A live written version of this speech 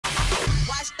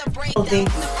Okay.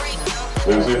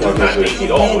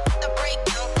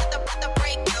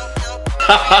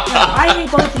 I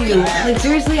hate both of you. Like,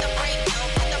 seriously.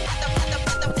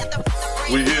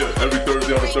 We here every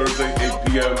Thursday on a Thursday, 8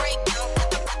 p.m.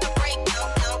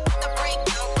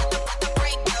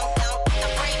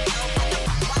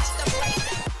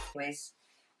 Anyways.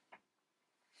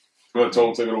 Go ahead,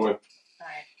 Tone, take it away. Alright.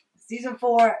 Season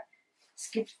 4.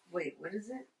 Skip. Wait, what is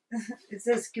it? It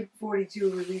says skip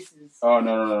 42 releases. Oh,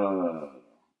 no.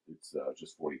 It's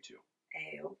just 42.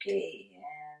 Hey, okay.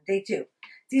 And day 2.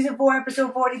 Season 4,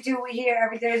 episode 42. We here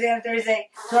every Thursday on Thursday.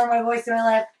 Turn my voice to my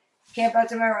left. Camp out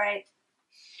to my right.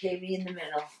 KB in the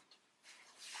middle.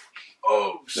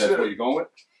 Oh, shit. That's what you're going with?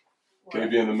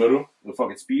 KB in the middle? The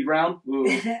fucking speed round?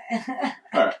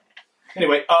 Alright.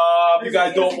 Anyway, if you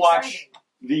guys don't watch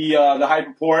the hype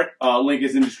report, link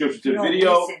is in the description to the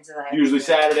video. Usually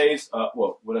Saturdays.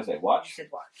 Well, what did I say? Watch? You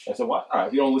said watch. I said watch? Alright,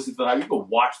 if you don't listen to the hype, you can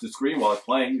watch the screen while it's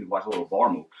playing. You can watch a little bar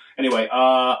move. Anyway,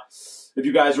 if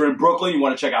you guys are in Brooklyn, you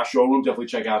want to check out Showroom, definitely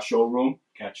check out Showroom.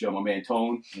 Catch my man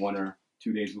Tone 1 or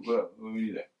 2 days. What do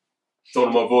you do? Tone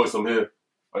of my voice, I'm here.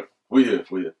 We here.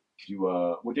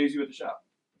 What days you at the shop?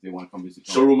 If they want to come visit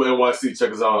Tone. Showroom NYC,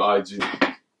 check us out on IG.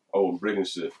 Oh, we're breaking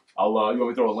shit. You want me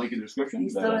to throw a link in the description? You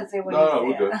still didn't say what No,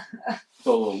 we're good.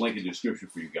 Throw a little link in the description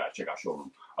for you guys. Check out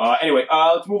Showroom. Anyway,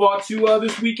 let's move on to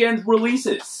this weekend's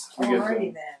releases.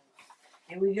 Alrighty then.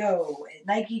 Here we go.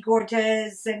 Nike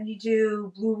Cortez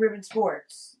 72 Blue Ribbon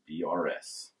Sports.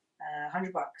 BRS.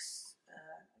 $100.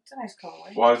 It's a nice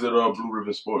colorway. Why is it Blue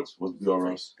Ribbon Sports? What's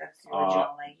BRS? That's the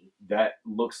original Nike. That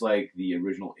looks like the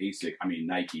original Asics. I mean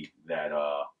Nike that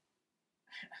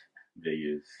they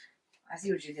use. I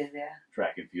see what you did there.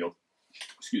 Track and field.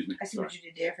 Excuse me. I see what you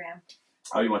did there, fam.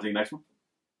 Oh, you want to take the next one?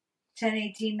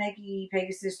 1018 Nike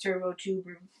Pegasus Turbo 2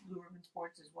 Blue Ribbon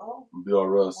Sports as well.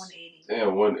 BRS. 180.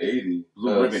 Damn, 180.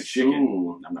 Blue Ribbon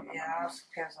Chicken. Yeah, I'll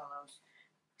pass on those.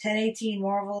 1018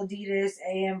 Marvel Adidas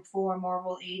AM4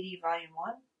 Marvel 80 Volume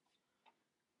 1.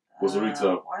 What's the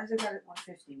retail? Why is it got it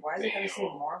 150? Why is it got to say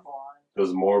Marvel on it?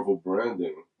 Because Marvel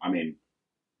branding. I mean,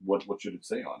 what should it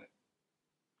say on it?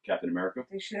 Captain America?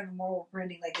 They should have Marvel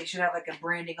branding. Like, they should have, like, a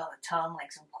branding on the tongue,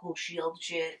 like some cool shield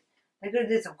shit. They could have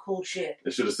did some cool shit.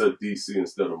 They should have said DC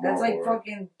instead of Marvel. That's like right?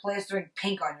 fucking plastering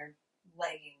pink on your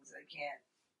leggings. I can't.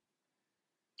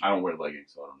 I don't wear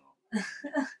leggings, so I don't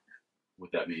know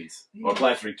what that means. Yeah. Or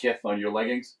plastering kith on your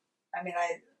leggings? I mean,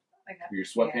 I Or your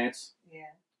sweatpants?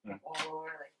 Yeah. All over,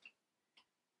 like.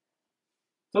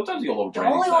 Sometimes you get a little The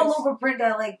branding only nice. all over print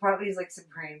I like probably is like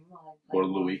Supreme. I like Or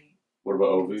Louis. What about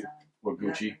LV? Or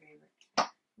Gucci?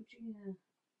 Gucci, yeah.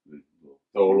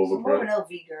 All over I'm more of print? an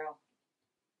LV girl.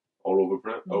 All over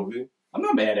print? Mm-hmm. LV? I'm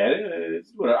not mad at it.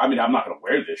 It's whatever. I mean, I'm not going to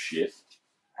wear this shit.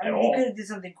 I mean, At all. they could have did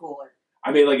something cooler.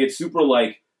 I mean, like, it's super,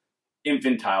 like,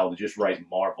 infantile to just write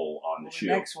Marvel on the The shoe.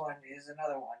 next one is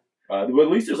another one. But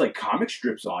at least there's, like, comic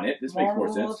strips on it. This makes more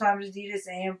Marvel sense. times Adidas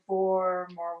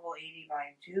AM4 Marvel 80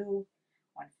 Volume 2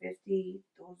 150.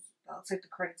 Those that looks like the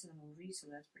credits in the movie, so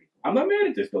that's pretty cool. I'm not mad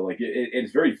at this, though. Like,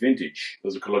 it's very vintage.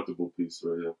 There's a collectible piece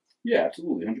right here. Yeah,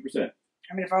 absolutely. 100%.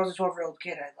 I mean, if I was a 12-year-old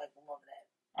kid, I'd like love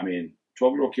that. I mean,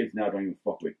 12-year-old kids now don't even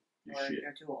fuck with this Or shit.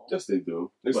 they're too old. Yes, they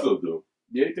do. They still do.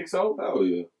 Yeah, you think so? Hell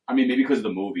yeah. I mean, maybe because of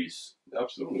the movies.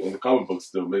 Absolutely. And the comic books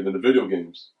still, maybe in the video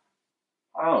games.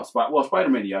 I don't know.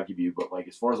 Spider-Man, yeah, I'll give you. But, like,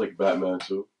 as far as, like, Batman,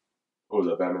 too. What was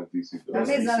that? Batman DC. though.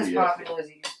 Batman's not as DC, yeah. popular as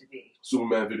it used to be.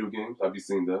 Superman video games. Have you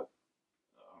seen that?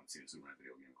 I haven't seen a Superman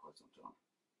video game in quite some time.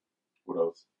 What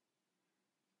else?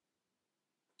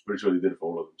 Pretty sure they did it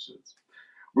for all of them shits.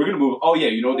 We're going to move. Oh, yeah,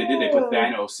 you know what they did? They put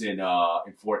Thanos in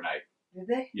Fortnite. Did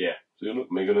they? Yeah. So you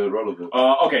look, making it irrelevant.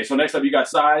 Okay, so next up you got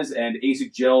Size and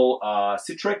Asics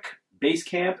GEL-Citrek Base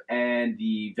Camp and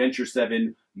the Venture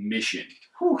 7 Mission.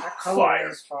 Whew, That colorway fire.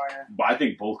 is fire. But I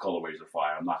think both colorways are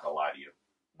fire. I'm not going to lie to you.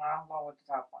 No, I'm going with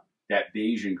the top one. That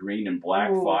beige and green and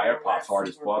black Ooh, fire pops that's hard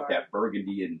as super fuck. fire. That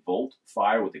burgundy and Volt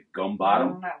fire with the gum bottom.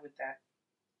 No, I'm not with that.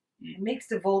 It makes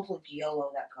the Volt look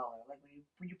yellow, that color. Like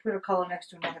when you put a color next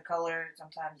to another color,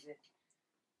 sometimes it...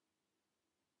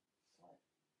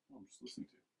 I'm just listening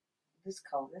to you. This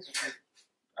color, this is...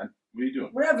 What are you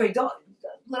doing? Whatever,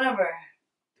 whatever.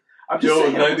 I'm just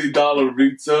Yo, saying. $90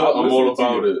 retail, I'm I'm all listening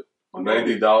to about you. it.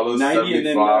 $90, 90 and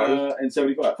then 75. and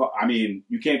 75. I mean,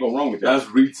 you can't go wrong with that.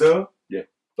 That's retail? Yeah.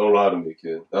 Don't lie to me,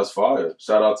 kid. That's fire.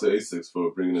 Shout out to Asics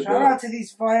for bringing it Shout down. out to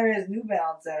these fire-ass New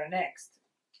Balance that are next.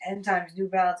 N times New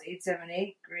Balance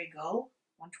 878, Grey Gull,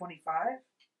 125.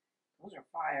 Those are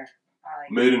fire. I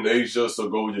like Made in Asia, so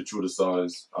go with your true to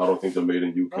size. I don't think they're made in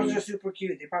UK. Those are super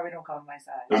cute. They probably don't come in my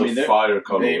size. There's a fire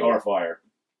color. They are fire.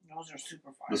 Those are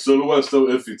super fire. The silhouette's still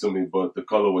iffy to me, but the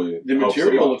colorway. The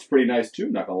material looks pretty nice too.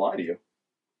 Not gonna lie to you.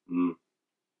 Mm.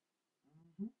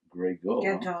 Great goal.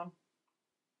 Get tone.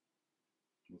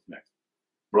 What's next?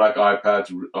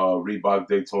 BlackEyePatch Reebok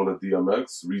Daytona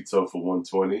DMX retail for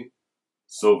 $120.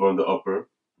 Silver on the upper.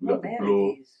 We got the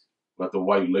blue. Got the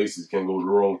white laces. Can't go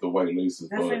wrong with the white laces.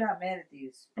 Definitely not mad at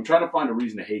these. I'm trying to find a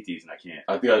reason to hate these, and I can't.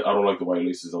 I think I don't like the white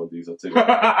laces on these. I take it back.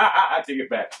 I take it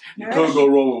back. You couldn't go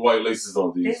wrong with white laces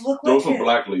on these. They look Those like some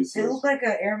black laces. They look like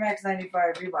an Air Max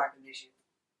 95 Reebok edition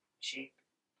shape.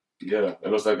 Yeah,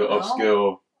 it looks like an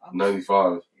upscale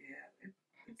 95. Yeah,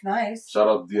 it's nice. Shout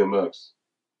out to DMX.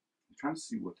 I'm trying to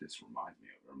see what this reminds me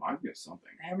of. It reminds me of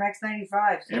something. Air Max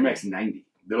 95. Air Max 90.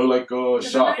 They look like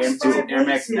shocks too. Air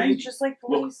Max 90. Just like the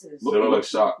laces. They look like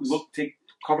shocks.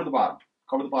 Cover the bottom.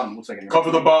 Cover the bottom. It looks like an Air Cover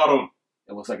Max the bottom.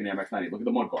 It looks like an Air Max 90. Look at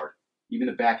the mud guard. Even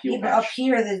the back heel Yeah, but patch. up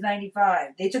here there's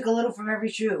 95. They took a little from every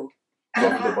shoe.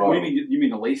 Cover the bottom. What do you mean? You mean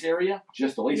the lace area?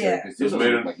 Just the lace area? Because this It's doesn't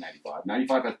made look like 95.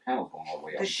 95 has panels going all the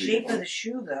way up. The shape of the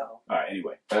shoe, though. All right,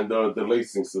 anyway. And the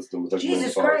lacing system is like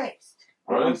Jesus 95. Christ.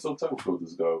 Right? It's so technical,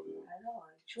 this guy over here. I know.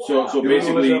 So You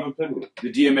basically, don't have opinion. the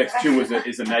DMX2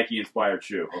 is a Nike-inspired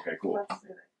shoe. Okay, cool.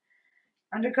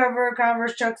 Undercover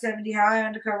Converse Chuck 70 high.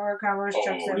 Undercover Converse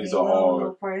Chuck 70 these are low. hard.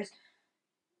 Low price.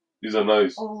 These are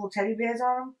nice. Oh, little teddy bears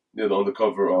on them? Yeah, the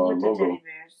Undercover With the logo. teddy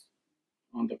bears.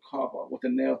 Undercover with the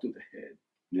nail through the head.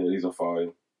 Yeah, these are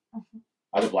fire.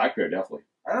 The black pair, definitely.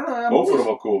 I don't know. Both of them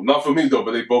are cool. Not for me, though,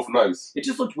 but they both nice. It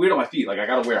just looks weird on my feet. Like, I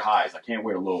gotta wear highs. I can't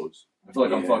wear lows. I feel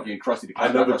like I'm fucking crusty.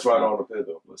 I never tried on a pair,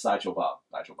 though. Sideshow Bob.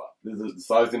 Sideshow Bob. The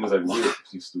sizing is like weird.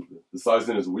 She's stupid. The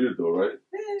sizing is weird, though, right?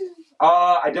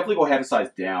 I definitely go half a size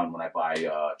down when I buy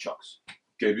Chucks.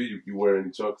 KB, you wear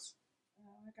any Chucks?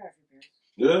 I got a few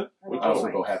pairs. Yeah? I also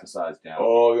go half a size down.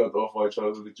 Oh, you got the off-white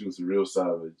Chucks. Look at you. It's real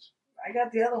savage. I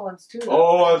got the other ones, too.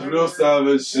 Oh, that's real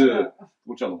savage shit.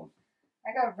 Which other one?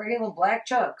 I got regular black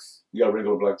Chucks. You got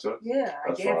regular black Chucks? Yeah, I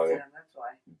That's danced fire. in them, that's why.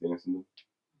 You dancing them?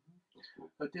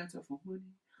 A dancer for money.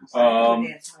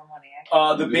 Dancing for money,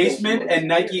 actually. The Basement and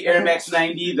Nike Air Max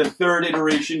 90, the third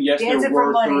iteration. Yes, Dancing there for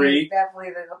were money three. is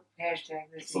definitely the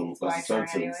hashtag this So week. It's my that's a turn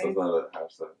sentence. anyway. That's not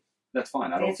a hashtag. That's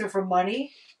fine. I don't. Dancer for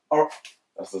money?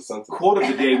 That's a sentence. Quote of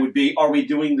the day would be, "Are we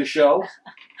doing the show?"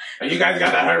 And you guys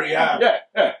got to hurry up.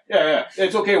 Yeah.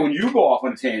 It's okay when you go off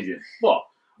on a tangent. Well,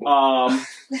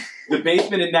 the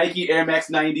Basement and Nike Air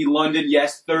Max 90 London,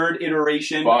 yes, third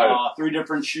iteration. Fire. 3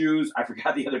 different shoes. I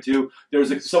forgot the other 2. There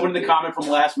was someone in the comment from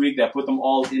last week that put them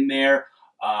all in there.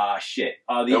 Shit.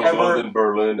 That was London,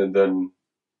 Berlin, and then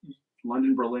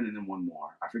London, Berlin, and then one more.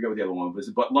 I forget what the other one was.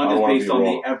 But London's based on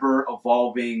the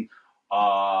ever-evolving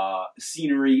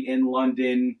scenery in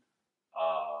London.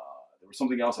 There was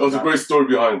something else. there was a great story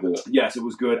behind it. Yes, it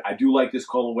was good. I do like this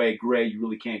colorway. Gray, you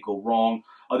really can't go wrong.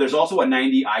 There's also a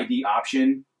 90 ID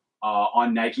option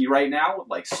on Nike right now with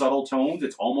like subtle tones.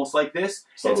 It's almost like this.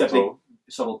 Subtle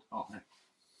tone.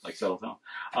 Like subtle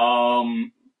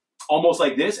tone. Almost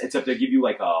like this, except they give you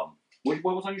like what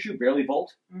was on your shoe? Barely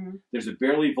Volt. Mm-hmm. There's a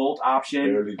Barely Volt option.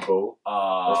 Barely Volt.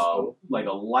 Like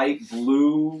a light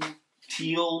blue,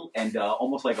 teal, and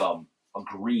almost like a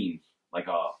green, like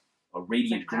a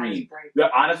radiant green. Yeah,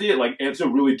 honestly, it's a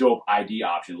really dope ID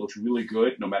option. It looks really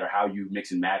good, no matter how you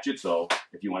mix and match it. So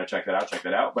if you want to check that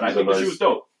out. But I think the shoe is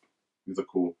dope. These are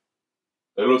cool.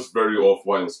 It looks very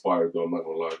off-white inspired, though. I'm not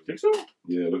gonna lie. Think so?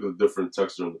 Yeah, look at the different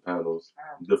texture in the panels,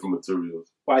 different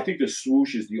materials. Well, I think the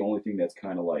swoosh is the only thing that's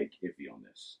kind of like iffy on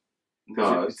this.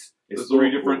 Nah, it's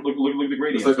 3 different. Look at the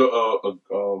gradients. It's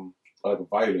like a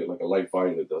violet, like a light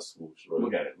violet. That swoosh, right?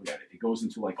 Look at it. It goes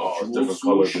into like a jeweled different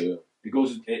swoosh. colors. Yeah. It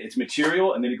goes. It's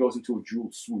material, and then it goes into a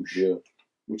jeweled swoosh. Yeah,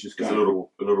 which is it's kind a of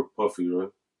little puffy, right?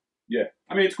 Yeah,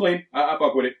 I mean it's clean. I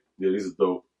fuck with it. Yeah, these are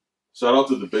dope. Shout out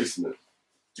to the Basement.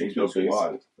 Basement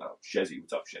Squad. Oh, Shezzy,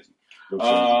 what's up, Shezzy?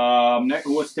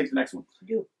 Let's take the next one.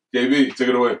 KB, take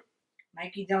it away.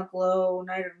 Nike Dunk Low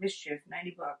Night of Mischief,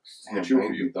 $90. Good shoe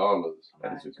for you. $90.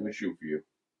 That is a good shoe for you.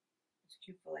 It's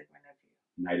cute for like my nephew.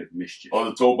 Night of Mischief. On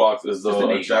the toe box is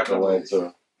a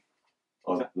jack-o'-lantern.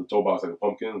 The toe box like a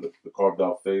pumpkin, the carved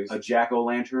out face. A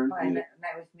jack-o'-lantern. Night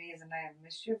with me is a night of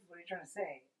mischief. What are you trying to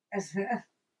say?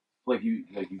 Like you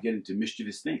get into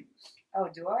mischievous things. Oh,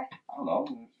 do I? I don't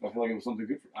know. I feel like it was something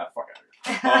good for. Fuck out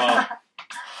of here.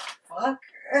 Fuck.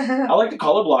 I like the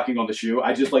color blocking on the shoe.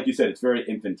 I just like you said, it's very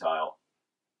infantile.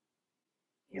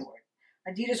 Yeah,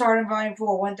 Adidas Harden Volume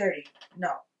 4, 130. No.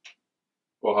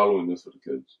 Well, Halloween is for the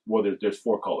kids. Well, there's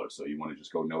 4 colors, so you want to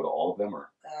just go no to all of them, or?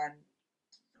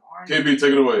 KB,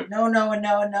 take it away. No, and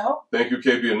no. Thank you,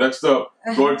 KB. And next up,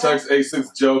 GORE-TEX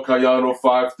Asics GEL-Kayano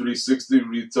 5360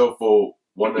 retail for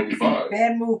 $195.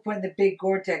 Bad move putting the big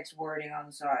Gore-Tex wording on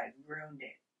the side. Ruined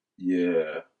it.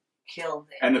 Yeah. Killed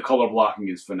it. And the color blocking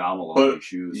is phenomenal on these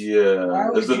shoes.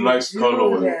 Yeah. It's a nice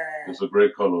colorway. It's a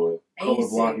great colorway. Color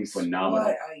blocking phenomenal.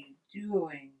 What are you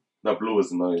doing? That blue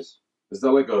is nice. Is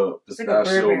that like a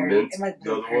pistachio mint?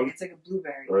 The other one? It's like a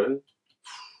blueberry. Right?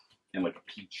 And like a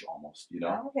peach almost, you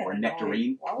know? Or a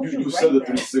nectarine. You said the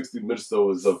 360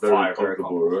 midsole is very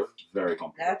comfortable, right? Very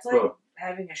comfortable. That's like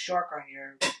having a shark on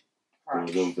your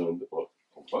crotch.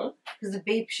 What? Because the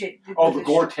vape shit. Oh, the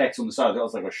Gore-Tex on the side. That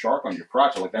was like a shark on your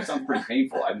crotch. I'm like, that sounds pretty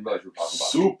painful. I didn't realize you were talking about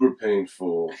super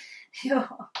painful. Yo.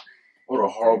 What a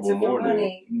horrible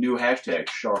morning. New hashtag,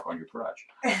 shark on your crotch.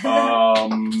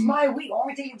 My week. Are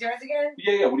we taking turns again?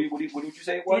 Yeah. What did you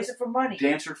say it was? Dancer for money.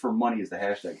 Dancer for money is the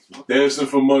hashtag. Dancer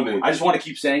for money. I just want to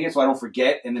keep saying it so I don't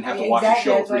forget and then have to watch the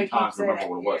show 3 times to remember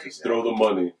what it was. Just throw the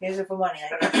money. Dancer for money.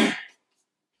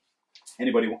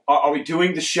 Anybody? Are we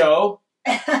doing the show?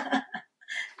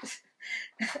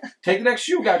 Take the next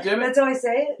shoe, goddammit. That's how I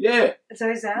say it? Yeah. That's how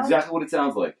it sounds? Exactly what it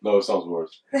sounds like. No, it sounds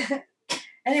worse.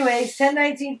 Anyways,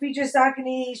 1019 features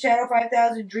Saucony Shadow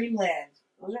 5000 Dreamland.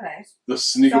 Those are nice. The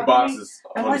sneaker boxes.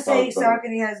 I must say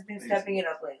Saucony has been stepping it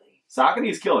up lately. Saucony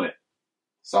is killing it.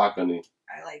 Saucony.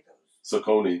 I like those.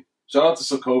 Saucony. Shout out to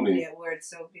Saucony. Yeah, where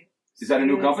it's so good. Is that a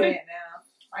new company? Say it now.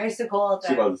 I used to call it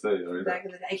that. About to say it, right? Back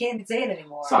in the day. I can't even say it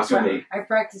anymore. Saucony. I've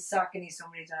practiced Saucony so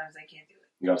many times I can't do it.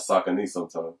 You got to Saucony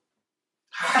sometime.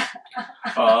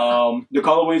 The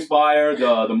colorway's fire.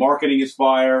 The marketing is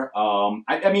fire.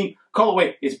 I mean,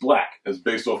 colorway is black. It's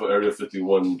based off of Area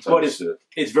 51 type but of shit.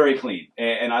 It's very clean,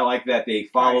 and I like that they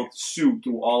followed suit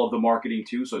through all of the marketing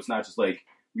too. So it's not just like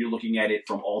you're looking at it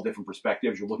from all different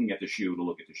perspectives. You're looking at the shoe to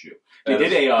look at the shoe. They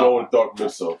did a glowing dark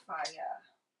midsole. Oh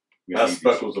yeah. Has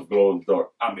speckles of glowing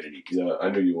dark. I'm gonna need. Yeah, I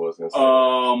knew you was gonna say.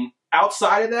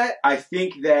 Outside of that, I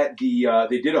think that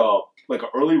they did an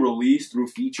early release through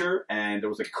feature, and there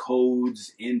was like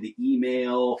codes in the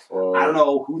email. I don't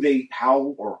know who they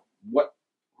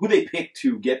picked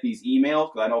to get these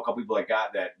emails, because I know a couple people I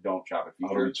got that don't shop at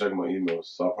feature. I don't be checking my emails,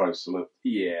 so I'll probably slip.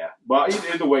 Yeah, but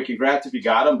either way, congrats if you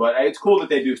got them. But it's cool that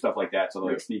they do stuff like that, so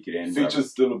they sneak it in.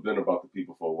 Features still have been about the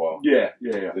people for a while. Yeah.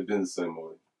 They've been the same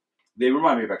way. They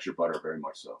remind me of Extra Butter very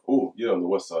much so. Oh, yeah, on the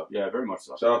west side. Yeah, very much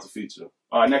so. Shout out to Feature.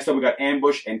 Next up, we got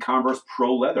Ambush and Converse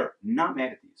Pro Leather. Not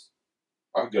mad at these.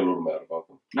 I get a little mad about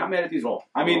them. Not mad at these at all.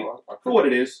 I mean, for what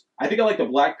it is, I think I like the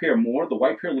black pair more. The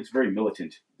white pair looks very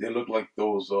militant. They look like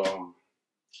those, what are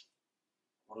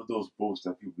those boots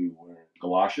that people be wearing?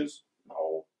 Galoshes?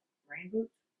 No. Rain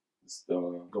boots? It's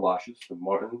the Galoshes. The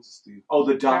Martins, Steve. Oh,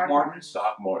 the Doc Martens?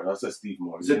 Doc Martin. I said Steve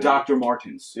Martin. The Dr.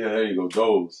 Martens. Yeah, there you go.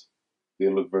 Those. They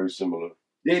look very similar.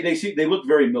 They look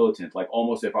very militant, like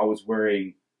almost if I was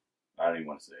wearing, I don't even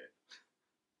want to say it.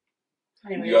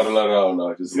 Anyways, you gotta let it out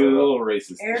now. Just a little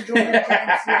racist. Air Jordan 10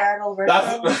 Seattle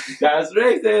Retro. That's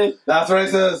racist. That's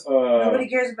racist. Nobody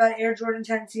cares about Air Jordan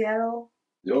 10 Seattle.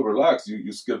 Yo, relax.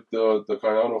 You skipped the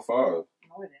Kayano 5. No,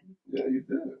 I didn't. Yeah, you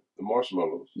did. The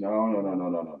marshmallows.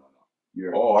 No.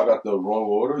 I got the wrong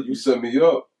order. You set me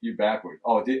up. You backwards.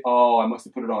 I must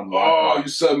have put it on. You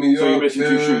set me up. So you're missing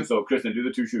 2 shoes. So Kristen, do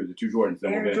the 2 shoes, the 2 Jordans.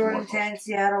 Then Air Jordan 10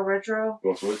 Seattle Retro.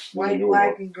 Go switch. White,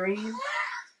 black, and green.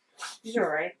 These are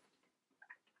alright.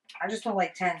 I just don't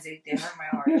like 10s. They hurt my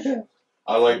arch.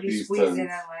 I like these 10s. In on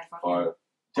my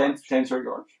fucking 10 hurt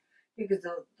your arch? Because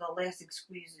the elastic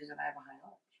squeezes and I have a high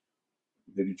arch.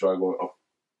 Did you try going up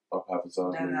half a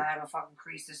size? Then I have a fucking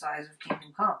crease the size of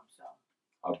Kingdom Come. So.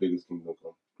 How big is Kingdom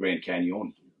Come? Grand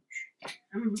Canyon.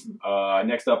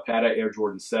 Next up, Pata Air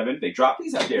Jordan 7. They dropped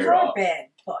these out there. These aren't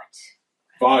bad, but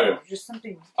fire. Just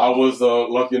something. I was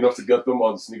lucky enough to get them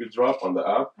on the Sneaker Drop on the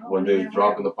app when they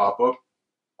drop in the pop up.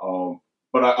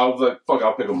 But I was like, fuck,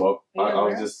 I'll pick them up.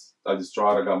 I just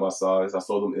tried. I got my size. I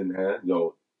saw them in hand.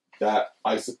 Yo, that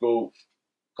icicle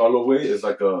colorway is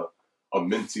like a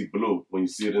minty blue. When you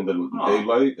see it in the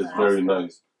daylight, it's very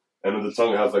nice. And on the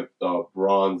tongue, it has like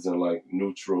bronze and like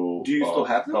neutral. Do you still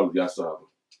have them? Color. Yeah, I still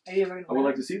have them. I would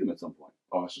like to see them at some point.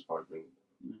 Oh, I should probably bring them.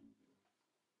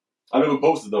 I never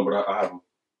posted them, but I have them.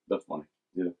 That's funny.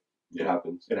 Yeah. It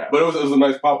happens. It happens. But it was a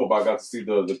nice pop-up. I got to see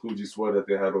the Coogee sweater that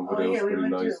they had over there. It was pretty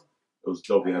nice. Too. It was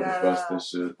dope. They had the vest and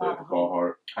shit. The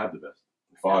Carhartt. I have the vest.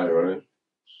 Fire, right?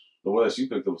 The one that she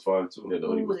picked up was fire, too. Yeah, the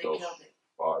hoodie was dope.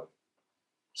 Fire.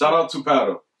 Shout out to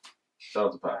Pata. It's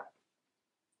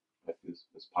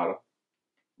Pata.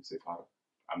 You say Pata?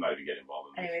 I'm not even getting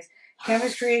involved in this. Anyways,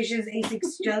 Chemist Creations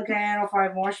Asics GEL-Kayano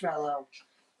 5 Marshmallow.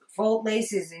 Fold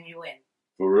laces and you win.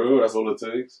 For real? That's all it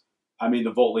takes? I mean,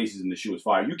 the Volt laces in the shoe is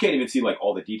fire. You can't even see like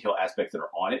all the detail aspects that are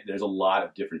on it. There's a lot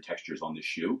of different textures on this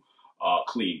shoe.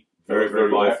 Clean. Very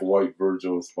Very fire. off-white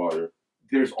Virgil inspired.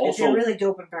 there's also they're really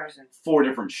dope in person. 4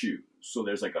 different shoes. So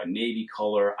there's like a navy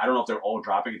color. I don't know if they're all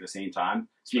dropping at the same time.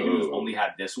 Sneakers only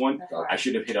had this one. Right. I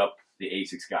should have hit up the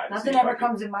Asics guy. Nothing ever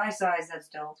comes in my size. That's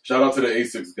dope. Shout out to the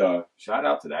Asics guy. Shout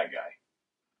out to that guy.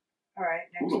 All right.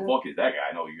 Who the fuck is that guy?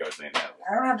 I know you guys saying that.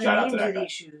 I don't have the names of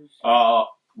these shoes.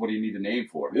 What do you need the name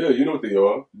for? Yeah, you know what they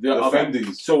are. The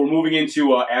Fendi's. So we're moving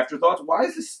into afterthoughts. Why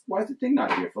is the thing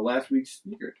not here for last week's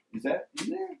sneaker? Is that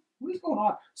in there? What is going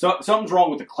on? So something's wrong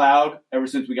with the cloud. Ever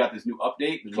since we got this new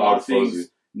update, there's a lot of things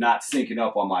not syncing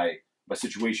up on my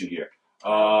situation here.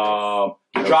 The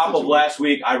drop of last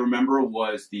week, I remember,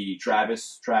 was the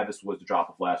Travis. Travis was the drop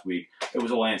of last week. It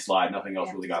was a landslide. Nothing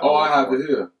else really got. Oh, I have it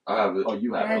here. I have it. Oh,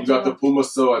 you have it. You got the Puma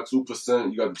Cell at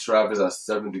 2%. You got the Travis at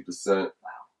 70%. Wow.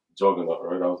 Juggernaut,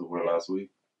 right? That was the word last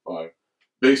week. All right.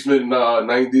 Basement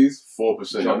 90s,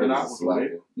 4%. Juggernaut was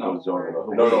slacking. No,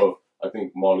 Juggernaut. No. I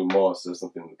think Marley Moss said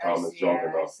something in the comments.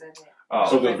 Juggernaut.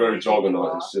 Something very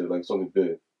Juggernaut and shit, like something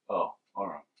big. Oh, all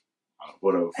right.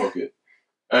 Whatever. Fuck it.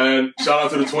 And shout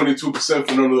out to the 22%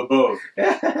 for none of the above.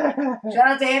 Shout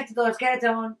out to Afterthoughts. Get it,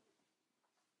 Tone.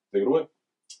 Take it away.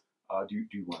 Do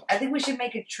you want? I think we should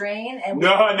make a train and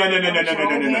No.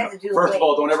 First of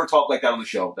all, don't ever talk like that on the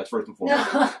show. That's first and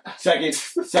foremost. No.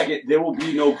 Second, there will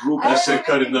be no group. That shit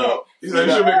cut it up. He's like,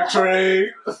 you should make a train.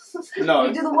 No,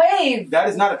 you do the wave. That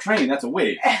is not a train. That's a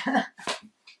wave.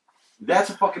 That's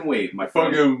a fucking wave, my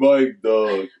friend. Fucking Mike,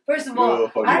 dog. First of all,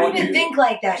 I don't even think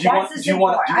like that. That's the simple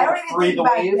part. I don't even think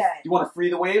about that. Do you want to free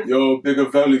the wave? Yo, Bigger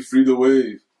Valley, free the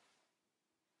wave.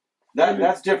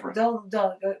 That's different. Don't.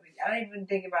 I don't even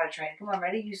think about a train. Come on,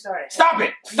 ready? You start it. Stop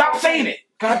it! Stop saying it!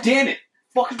 God damn it!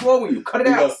 What the fuck is wrong with you? Cut it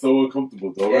out. You got so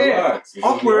uncomfortable, though. Yeah. Relax.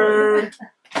 Awkward.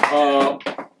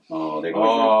 There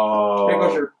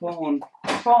goes your phone.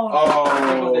 Phone.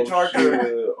 There goes the charger.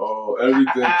 Shit. Oh,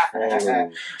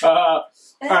 everything's falling.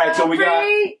 All right, so we got.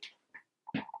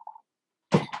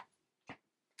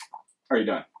 Are you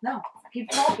done? No.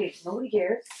 Keep talking. Nobody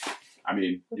cares. I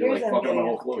mean, you're like fucking on the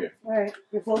whole flow here. All right,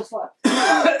 your flow's fucked.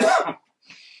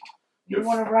 You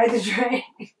want to ride the train?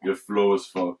 Your flow is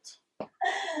fucked.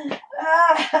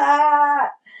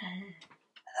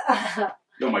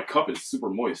 Yo, my cup is super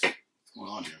moist. What's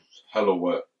going on here? Hella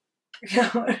wet.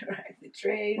 Ride the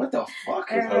train. What the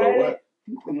fuck It's hella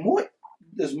wet.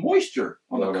 There's moisture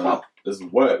on the cup. It's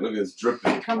wet. Look, it's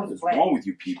dripping. What is wrong with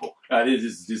you people?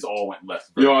 This all went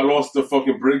left. Yo, I lost the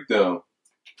fucking breakdown.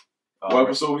 What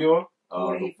episode we on?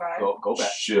 45. Go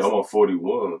back. Shit, I'm on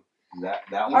 41. That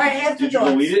one. All right, after did you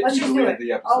delete it? Let's just do it.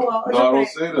 The episode? Oh, well. No, I don't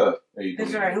say that.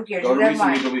 It's alright, who cares? Go You to can have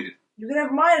mine. recently deleted. You can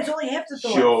have mine. It's only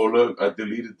Afterthoughts. Yo, look, I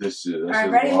deleted this shit. Alright,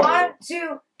 ready? 1,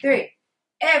 2, 3.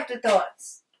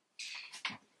 Afterthoughts.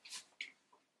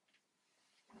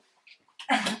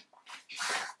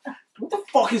 What the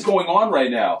fuck is going on right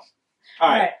now?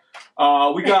 Alright.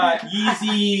 We got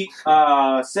Yeezy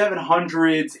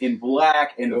 700s in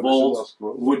black and Volt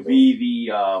would be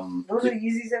the Those are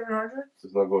Yeezy 700s?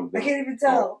 It's not going down. I can't even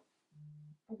tell.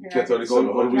 You can't tell these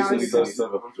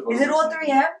 700s. Is it all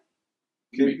 3M?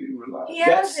 He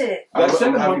has it. That's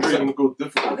 700. Go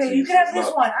different. Okay, you can have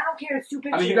this one. I don't care. It's 2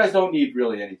 pictures. I mean, you guys don't need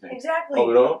really anything. Exactly. Oh,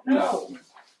 we don't? No.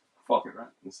 Fuck it, right?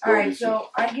 Alright, so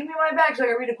give me my bag so I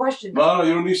can read a question. No,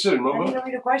 you don't need shit, I remember? need to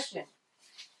read a question.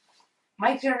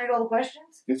 Mike's gonna read all the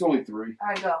questions? It's only 3.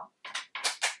 Alright, go.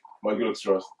 Mike, you look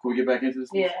stressed. Can we get back into this?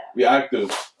 Yeah. We active.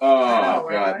 Oh,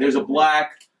 God. There's a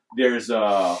black. There's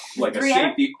like a 3M?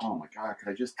 safety. Oh, my God.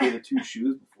 Could I just get the 2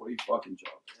 shoes before you fucking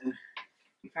jump?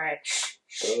 Alright.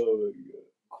 Oh, my God.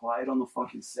 Quiet on the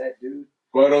fucking set, dude.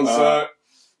 Quiet on set.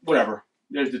 Whatever.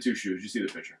 There's the 2 shoes. You see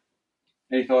the picture.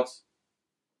 Any thoughts?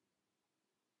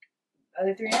 Are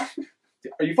they 3M?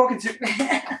 Are you fucking serious?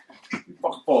 You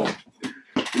fucking phone.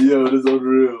 Yo, this is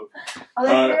unreal. Are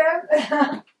they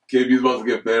 3M? KB's about to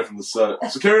get banned from the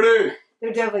set. Security!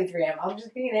 They're definitely 3M. I'm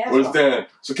just being an asshole. Where's Dan?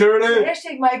 Security! The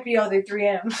hashtag might be, are they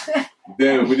 3M?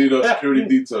 Dan, we need a security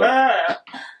detail.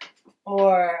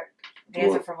 Or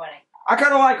answer for money. I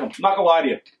kind of like them. Not gonna lie to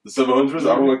you. The 700s?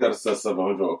 I don't like that it says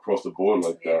 700 across the board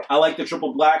like that. I like the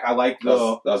triple black. I like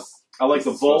the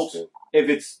Volt. If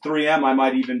it's 3M, I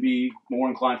might even be more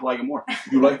inclined to like it more.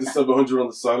 You like the 700 on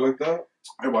the side like that?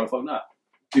 Hey, why the fuck not?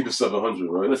 Keep it 700,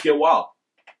 right? Let's get wild.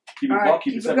 Keep it All buck, right,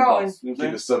 keep it keep it going. $7. You know what I'm Keep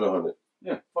saying? it 700.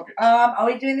 Yeah, fuck it. Are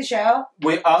we doing the show?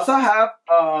 We also have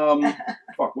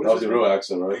fuck. What That is was this? your real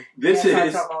accent, right? This I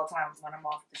is. talk all the time when I'm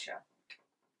off the show.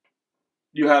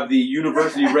 You have the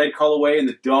University Red colorway and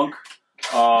the Dunk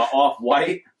off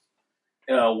white,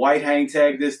 white hang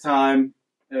tag this time.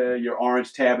 Your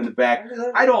orange tab in the back.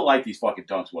 I don't like these fucking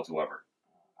Dunks whatsoever.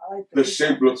 I like The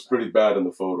shape looks pretty bad in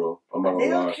the photo. I'm not They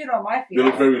gonna look lie. cute on my feet. They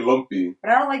look very lumpy.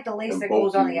 But I don't like the lace And that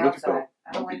goes on the bulky. Look at outside.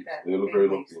 I don't like that. They look very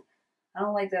lumpy. I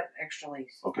don't like that extra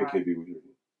lace. Okay, KB, we hear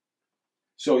you.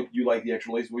 So you like the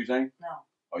extra lace? What are you saying? No.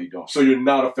 Oh, you don't. So you're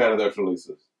not a fan of the extra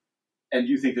laces? And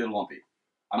you think they're lumpy?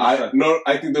 No,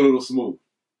 I think they're a little smooth,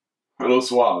 a little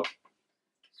suave.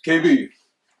 KB,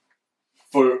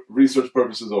 for research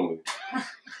purposes only,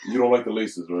 you don't like the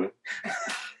laces, right?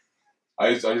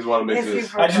 I just want to make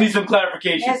this. I just need some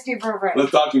clarification. Nasty for a friend.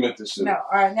 Let's document this shit. No,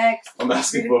 all right, next. I'm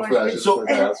asking for a friend. So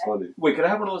that's funny. Wait, could I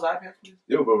have one of those iPads, please?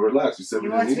 Yo, but relax. You said we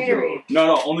didn't need to.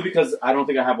 No, only because I don't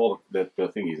think I have all the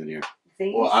thingies in here.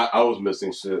 Well, I was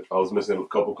missing shit. I was missing a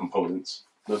couple components.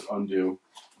 Let's undo.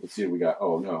 Let's see what we got.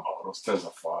 Oh, no. Oh, those 10s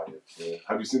are fire. Yeah.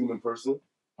 Have you seen them in person?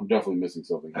 I'm definitely missing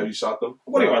something. Have you shot them?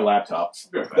 What are my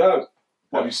laptops? Dad,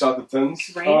 have you shot the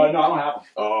 10s? No, I don't have them.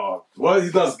 Oh, what?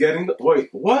 He's not getting the... Wait,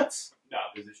 what? No,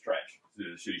 this is trash. This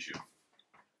is a shitty shoe.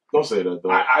 Don't say that, though.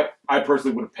 I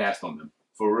personally would have passed on them.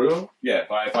 For real? Yeah,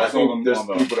 if I I saw think them. there's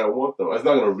people that want them. It's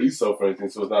not going to resell for anything,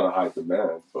 so it's not a high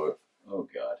demand, but... Oh,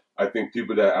 God. I think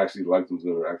people that actually like them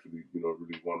that are actually,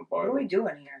 really want to buy them. What are we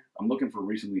doing here? I'm looking for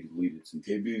recently deleted since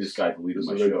KB, this guy deleted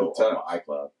my this is a show good time. on my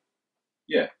iCloud.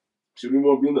 Yeah. Should we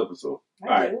more be in the episode? I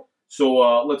All right. do.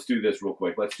 So let's do this real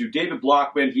quick. Let's do David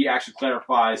Blockman. He actually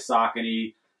clarifies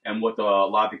Saucony and what the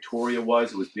La Victoria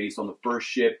was. It was based on the first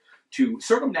ship to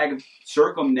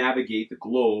circumnavigate the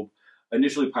globe,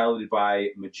 initially piloted by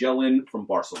Magellan from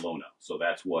Barcelona. So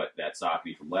that's what that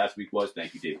Saucony from last week was.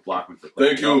 Thank you, David Blockman, for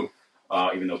clarifying. Thank you.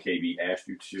 Even though KB asked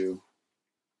you to.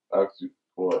 Asked you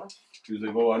what? He was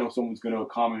like, "Oh, I know someone's gonna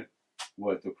comment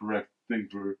what the correct thing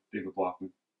for David Blockman."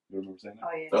 You remember saying that?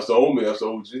 Oh, yeah. That's the homie. That's the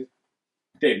OG.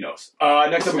 Dave knows.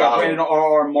 Next up, we got Brandon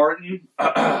R.R. Martin.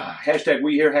 Hashtag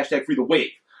we here. Hashtag free the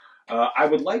wave. I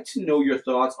would like to know your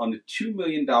thoughts on the $2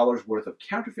 million worth of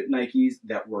counterfeit Nikes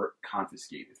that were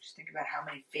confiscated. Just think about how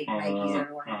many fake Nikes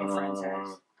everyone in your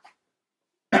friends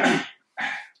has.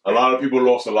 A lot of people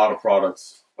lost a lot of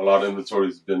products. A lot of inventory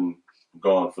has been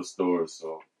gone for stores,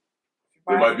 so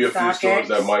there might be a few stores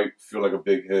that might feel like a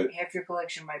big hit. Half your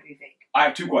collection might be fake. I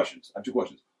have two questions.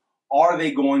 Are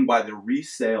they going by the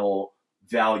resale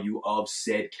value of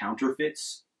said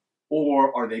counterfeits,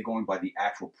 or are they going by the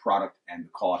actual product and the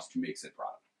cost to make said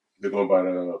product? They're going by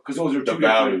the because those are the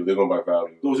value. They're going by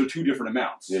value. Those are two different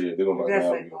amounts. Yeah, they're going by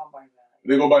Definitely value. going by value.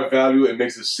 They go by value. It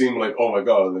makes it seem like, oh my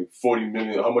god, like 40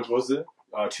 million. How much was it?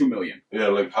 $2 million. Yeah,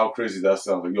 like how crazy that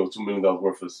sounds. Like, yo, $2 million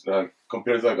worth of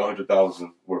compared to like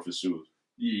 100,000 worth of shoes.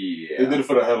 Yeah, they did it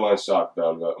for the headline shock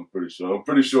value. I'm pretty sure. I'm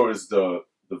pretty sure it's the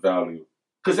value.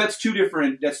 Because that's two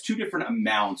different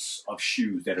amounts of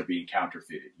shoes that are being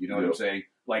counterfeited. You know what I'm saying?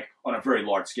 Like on a very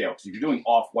large scale. Because if you're doing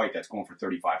off-white, that's going for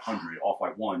 3,500.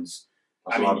 Off-white ones.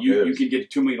 That's I mean, you can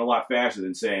get $2 million a lot faster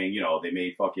than saying, they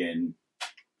made fucking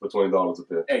for $20 a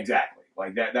pair. Exactly.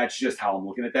 Like that's just how I'm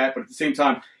looking at that. But at the same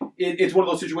time, it's one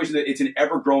of those situations that it's an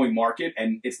ever-growing market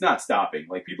and it's not stopping.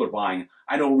 Like people are buying.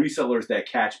 I know resellers that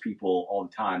catch people all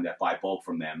the time that buy bulk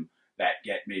from them that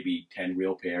get maybe 10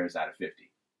 real pairs out of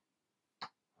 50.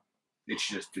 It's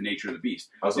just the nature of the beast.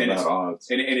 That's a bad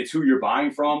odds. And it's who you're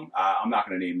buying from. I'm not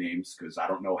going to name names because I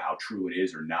don't know how true it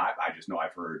is or not. I just know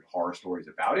I've heard horror stories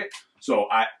about it. So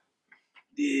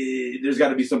there's got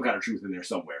to be some kind of truth in there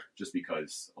somewhere, just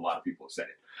because a lot of people have said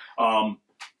it. And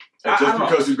just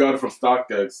because you got it from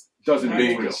StockX doesn't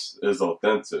mean it's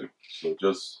authentic. So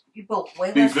just people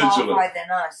way less qualified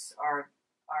than us are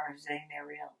saying they're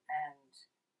real,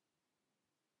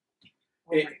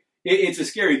 and it's a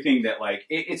scary thing that like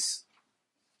it's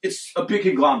a big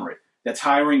conglomerate that's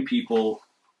hiring people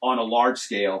on a large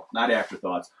scale, not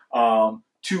afterthoughts,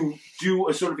 to do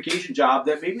a certification job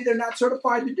that maybe they're not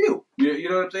certified to do. You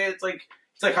know what I'm saying? It's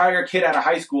like hiring a kid out of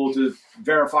high school to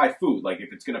verify food. Like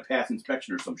if it's going to pass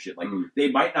inspection or some shit. Like they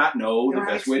might not know the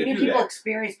best way to do that.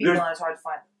 Experienced people, and it's hard to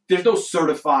find them. There's no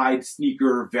certified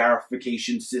sneaker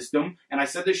verification system. And I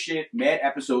said this shit mad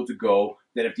episodes ago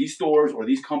that if these stores or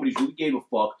these companies really gave a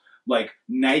fuck, like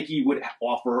Nike would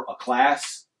offer a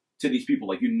class to these people.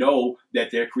 Like, that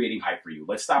they're creating hype for you.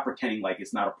 Let's stop pretending like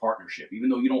it's not a partnership. Even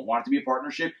though you don't want it to be a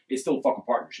partnership, it's still a fucking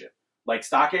partnership. Like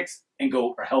StockX and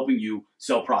Go are helping you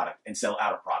sell product and sell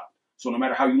out of product. So no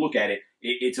matter how you look at it,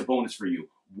 it's a bonus for you.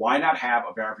 Why not have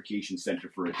a verification center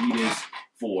for Adidas,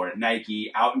 for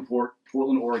Nike, out in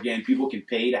Portland, Oregon? People can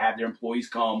pay to have their employees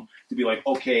come to be like,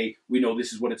 okay, we know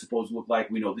this is what it's supposed to look like.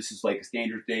 We know this is like a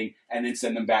standard thing, and then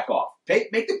send them back off.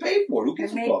 Make them pay for it. Who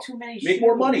gives a fuck? Make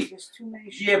more money. There's too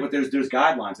many shoes. Yeah, but there's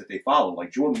guidelines that they follow.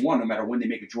 Like Jordan 1, no matter when they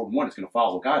make a Jordan 1, it's going to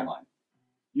follow a guideline.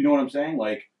 You know what I'm saying?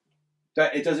 Like,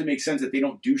 that it doesn't make sense that they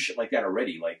don't do shit like that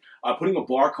already. Like, putting a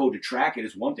barcode to track it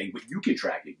is one thing, but you can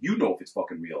track it. You know if it's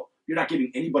fucking real. You're not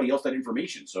giving anybody else that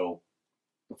information, so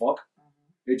the fuck?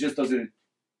 It just doesn't.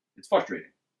 It's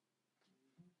frustrating.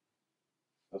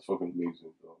 That's fucking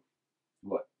amazing, though.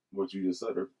 What? What you just said,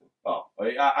 everything. Oh,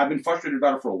 I've been frustrated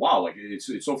about it for a while. Like, it's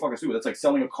so fucking stupid. That's like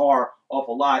selling a car off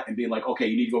a lot and being like, okay,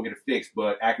 you need to go get it fixed,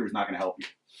 but Acura's not going to help you.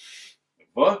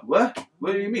 What?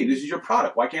 What do you mean? This is your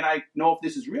product. Why can't I know if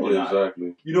this is real or not?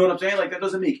 Exactly. You know what I'm saying? Like, that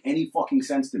doesn't make any fucking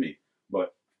sense to me.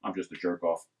 But I'm just a jerk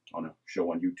off on a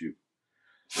show on YouTube.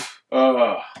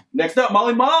 Next up,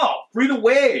 Molly Mall. Free the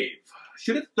Wave.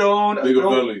 Should have thrown... Bigger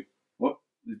belly. What?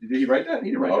 Did he write that?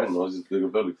 He didn't write that. I don't know. It's just bigger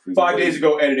belly. 5 days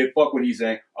ago, edited. Fuck what he's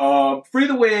saying. Free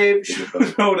the Wave. Should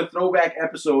have thrown a throwback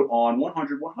episode on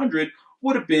 100-100.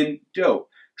 Would have been dope.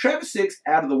 Travis 6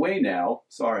 out of the way now.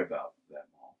 Sorry about that,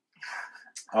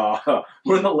 Mall.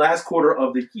 We're in the last quarter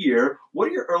of the year. What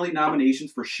are your early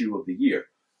nominations for Shoe of the Year?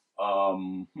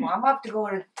 Well, I'm up to go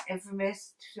to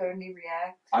Infamous to certainly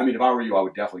react. I mean, if I were you, I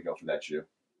would definitely go for that shoe.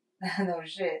 No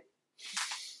shit.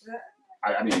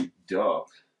 I mean, duh.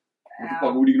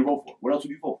 What are you going to vote for? What else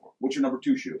would you vote for? What's your number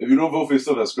 2 shoe? If you don't vote for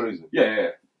yourself, that's crazy. Yeah.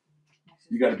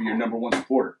 You got to be your number 1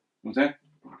 supporter. You know what I'm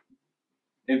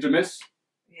saying? Infamous?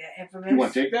 Yeah, Infamous. You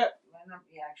want to take that?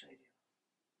 Yeah, actually I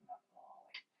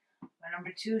do. My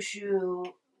number 2 shoe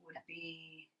would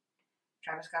be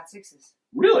Travis Scott 6s.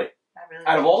 Really? Really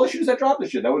out of all the shoes that dropped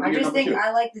this year, that would be your number 2. I just think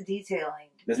I like the detailing.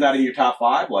 That's not in your top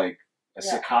 5? Like a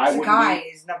Sakai? Sakai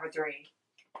is number 3.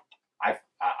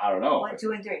 I don't know. 1,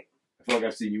 2, and 3. I feel like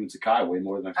I've seen you in Sakai way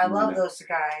more than I've seen you. I love those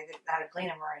Sakai. I had to clean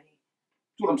them already.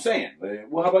 That's what I'm saying.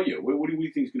 Well, how about you? What do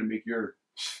you think is going to make your...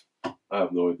 I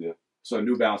have no idea. So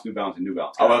New Balance, and New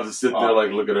Balance. I'll have to sit there, like,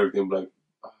 look at everything and be like,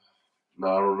 no,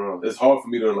 I don't know. It's hard for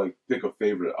me to, like, pick a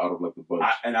favorite out of, like, the bunch.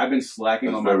 And I've been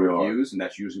slacking on my reviews, and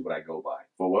that's usually what I go by.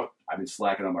 For what? I've been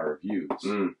slacking on my reviews.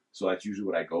 So that's usually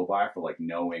what I go by for, like,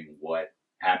 knowing what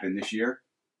happened this year.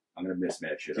 I'm going to miss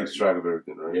that shit. Keeps track of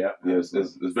everything, right? Yeah.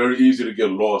 It's very easy to get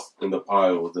lost in the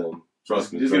pile, then,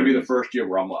 trust me. This is going to be the first year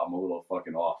where I'm a little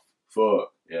fucking off.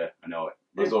 Fuck. Yeah, I know it.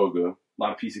 That's all good. A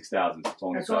lot of P6000s. That's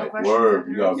all I'm excited.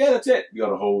 Word. Yeah, that's it. You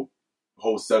got a whole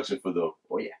section for them.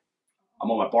 Oh, yeah. I'm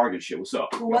on my bargain shit. What's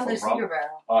up? Who won the secret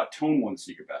battle? Tone won the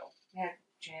secret battle. Yeah,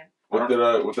 champ. What did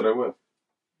I win?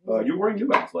 You were wearing New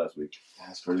Balance last week.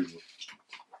 That's crazy.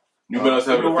 New Balance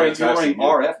having a fantastic year.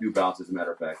 RF New Balance, as a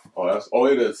matter of fact.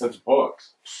 It is. Central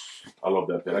Parks. I love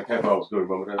that thing. That camp out was good.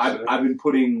 Remember that? I've been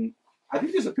putting. I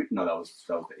think there's a picture. No, that was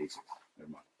the Asics. Never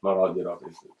mind. No, I did off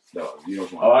Asics. No, you know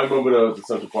what I remember the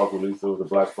Central Park release. It was a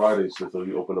Black Friday shit, so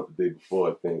you opened up the day before,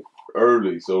 I think,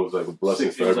 early. So it was like a blessing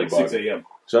for everybody. It was like 6 a.m.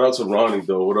 Shout out to Ronnie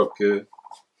though. What up, kid?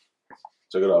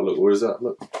 Check it out. Look, where is that?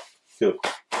 Look, kid.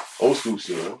 Old school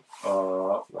shit,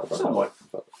 huh? Somewhat.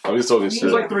 I'm just talking shit. It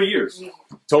was like 3 years.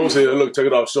 Tone said, look, check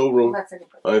it out, Showroom.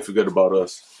 I ain't forget about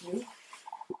us.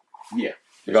 Yeah.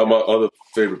 I got my other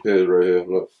favorite pairs right here.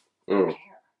 Look.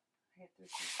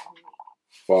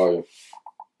 Fire.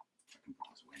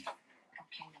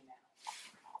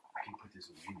 I can put this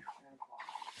away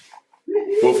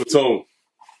now. Go for Tone.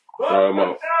 Alright, I'm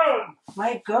out.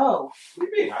 Might go. What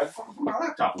do you mean? I fucking put my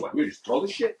laptop away. We just throw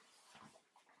this shit.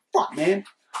 Fuck, man.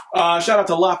 Shout out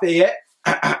to Lafayette.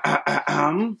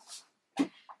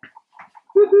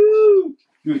 Woohoo!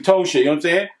 Do the toe shit, you know what I'm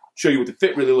saying? Show you what the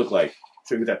fit really look like.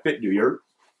 Show you what that fit do, you heard?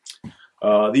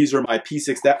 These are my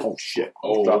P6000. Oh, shit.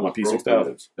 Dropped my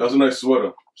P6000s. That was a nice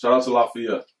sweater. Shout out to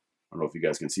Lafayette. I don't know if you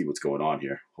guys can see what's going on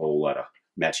here. Whole lot of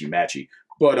matchy-matchy.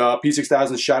 But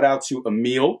P6000, shout out to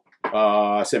Emil.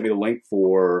 Sent me the link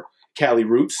for Cali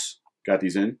Roots. Got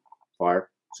these in. Fire.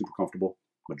 Super comfortable.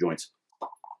 My joints.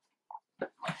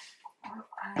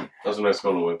 That's a nice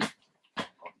colorway.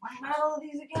 What model are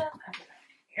these again?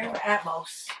 Air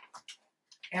Atmos.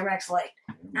 Air Max Light.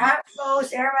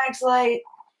 Atmos, Air Max Light.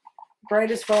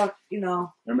 Bright as fuck, you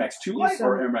know. Air Max 2 Light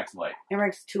or Air Max Light? Air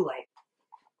Max 2 Light.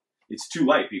 It's too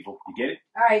light, people. You get it?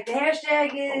 Alright, the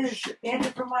hashtag is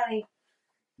Dancer for Money.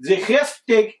 The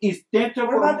hashtag is Dancer for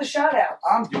Money. What about the shout outs?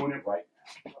 I'm doing it right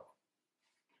now.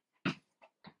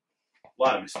 A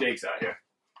lot of mistakes out here.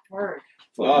 Word.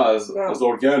 It's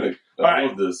organic. I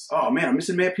love this. Oh man, I'm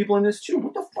missing mad people in this too.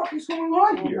 What the fuck is going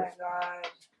on here? Oh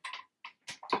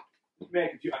my god. Man,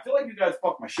 I feel like you guys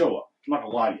fucked my show up. I'm not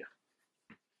gonna lie to you.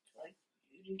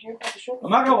 You care about the show? I'm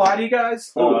not gonna lie to you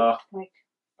guys. A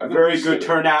very good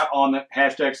turnout on the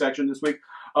hashtag section this week.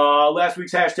 Last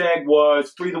week's hashtag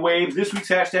was Free the Waves. This week's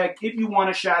hashtag, if you want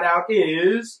a shout out,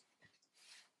 is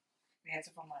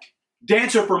Dancer for Money.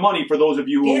 Dancer for Money for those of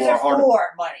you who are hard. Dancer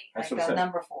for Money. That's like what I said.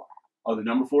 Number 4. Oh, the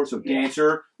number 4. So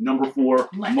Dancer, number 4,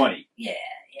 money. Yeah.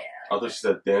 I thought she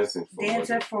said dancing for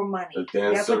Dancer money. for Money. A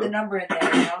dancer. Yeah, put the number in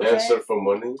there. You know Dancer for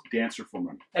money. Dancer for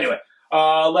Money. Anyway,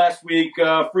 Last week,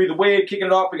 Free the Wave, kicking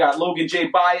it off. We got Logan J.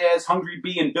 Baez, Hungry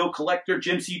B, and Bill Collector,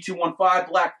 Jim C215,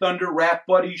 Black Thunder, Rap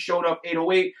Buddy, Showed Up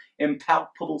 808,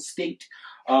 Impalpable State,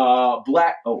 Backseat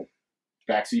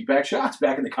Back Shots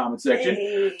back in the comment section.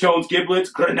 Hey. Tones Giblets,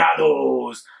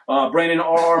 Granados, Brandon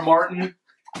R.R. Martin,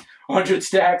 100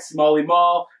 Stacks, Molly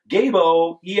Mall,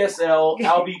 Gabo, ESL,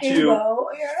 Albi 2, Gabo,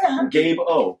 yeah. Gabe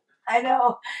O. I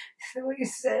know. The way you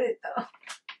said it, though.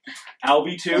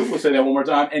 Albi 2, we'll say that one more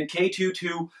time, and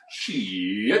K22,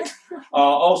 shit.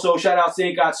 Also, shout out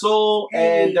Saint Got Soul,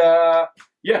 and,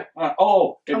 yeah. If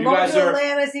I'm you going guys to are...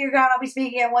 Atlanta, see your con. I'll be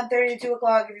speaking at 1:30 to 2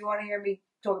 o'clock if you want to hear me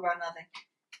talk about nothing.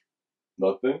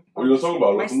 Nothing? What are you going to talk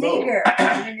about? My sneaker.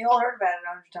 I mean, you all heard about it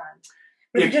 100 times.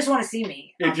 But if you just want to see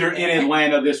me. If you're in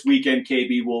Atlanta this weekend,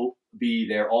 KB will be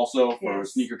there also for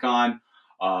SneakerCon.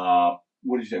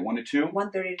 What did you say, 1 to 2?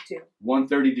 1:30 to 2.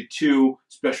 1:30 to 2.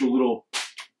 Special little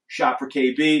shot for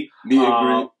KB. Meet and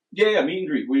greet. Yeah, meet and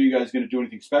greet. What are you guys going to do?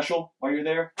 Anything special while you're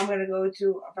there? I'm going to go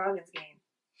to a Falcons game.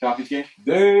 Falcons game?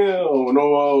 Damn.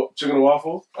 No chicken and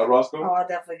waffles at Roscoe? Oh, I'm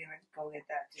definitely going to go get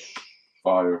that, too.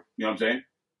 Fire. You know what I'm saying?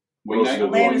 What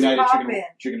else Wing is night poppin'.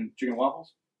 chicken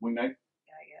waffles? Wing night?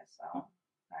 Yeah, I guess so. All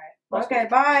right. Roscoe. Okay,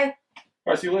 bye.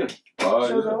 All right, see you later. Bye.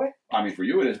 Show's over? I mean, for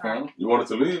you it is, apparently. You wanted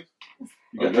to leave?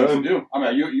 You got things to do. I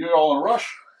mean, you're all in a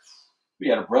rush.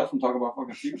 We out of breath from talking about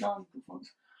fucking SneakerCon.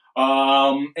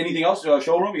 Anything else?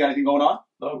 Showroom? You got anything going on?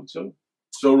 No, we chill.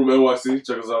 Showroom NYC.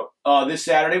 Check us out. This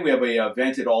Saturday, we have a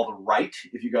event at All the Right.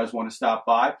 If you guys want to stop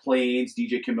by. Planes,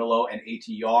 DJ Camillo, and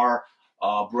ATR.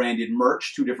 Branded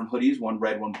merch. 2 different hoodies. One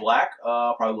red, one black.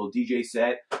 Probably a little DJ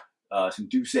set. Some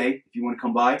Douce, if you want to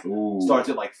come by. Ooh. Starts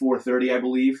at like 4:30, I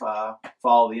believe.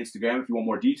 Follow the Instagram if you want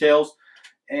more details.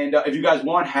 And if you guys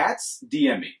want hats,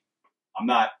 DM me. I'm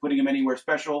not putting them anywhere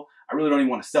special. I really don't even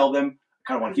want to sell them. I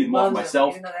kind of want to keep them all for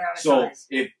myself. So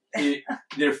if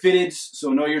they're fitted,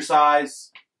 so know your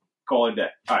size. Call it a day.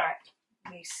 All right.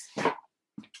 Peace.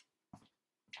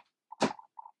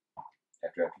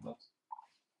 After months.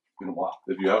 It's been a while.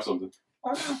 If you have something.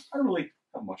 I don't really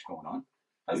have much going on.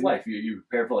 How's life? You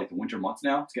prepare for like the winter months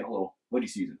now? It's getting a little hoodie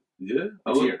season. Yeah.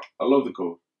 I Here. love the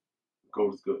coat. The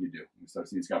coat is good. You do. You start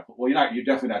seeing Scott. Well, you're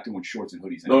definitely not doing shorts and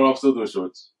hoodies. No, I'm still doing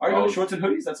shorts. Are you doing shorts and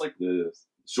hoodies? That's like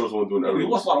shorts. I'm doing you everything.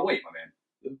 lost a lot of weight, my man.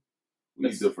 Yeah. We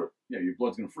eat different. Yeah, your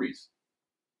blood's gonna freeze.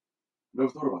 Never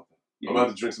thought about that. Yeah, I'm gonna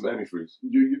have to drink some antifreeze.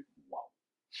 Wow.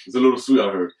 It's a little sweet, I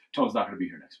heard. Tone's not gonna be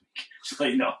here next week. Just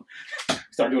let you know.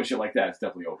 Start doing shit like that, it's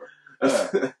definitely over.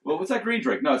 Well, what's that green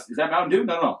drink? No, is that Mountain Dew?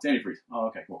 No, it's antifreeze. Oh,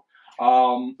 okay, cool.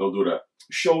 Don't do that.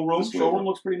 Showroom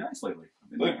looks pretty nice lately.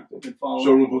 I've been following.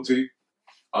 Showroom Boutique.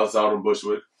 Outside in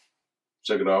Bushwick.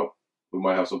 Check it out. We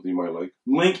might have something you might like.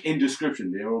 Link in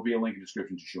description. There will be a link in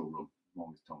description to Showroom. As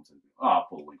long as Tone says it. I'll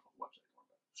put a link on the website.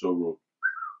 Showroom.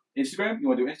 Instagram? You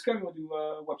want to do Instagram? You want to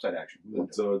do website action?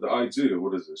 It's the IG.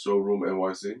 What is it? Showroom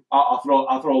NYC. I'll throw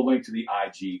a link to the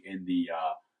IG in the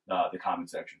comment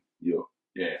section.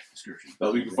 Yeah, description.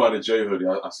 That's where you can find a J hoodie.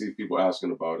 I see people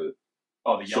asking about it.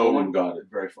 Oh, the yellow Showroom one? got it.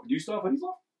 Very fun. Do you still have hoodies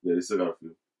left? Yeah, they still got a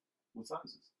few. What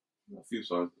sizes? A few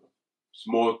sizes.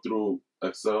 Small through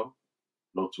XL.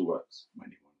 No 2X. Might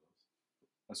need one of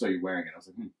those. I saw you wearing it. I was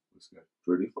like, looks good.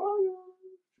 Pretty fire.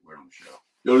 Wear it on the show.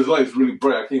 Yo, this light's really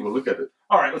bright. I can't even look at it.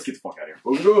 All right, let's get the fuck out of here.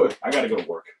 What we doing? I gotta go to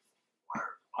work.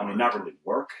 I mean, not really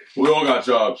work. We all got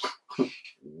jobs.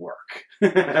 Work.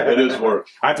 It is work.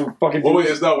 I have to fucking. Well, wait,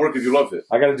 it's not work if you love it.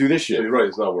 I gotta do this shit. So you're right.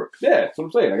 It's not work. Yeah, that's what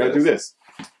I'm saying. I gotta do this.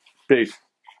 Peace.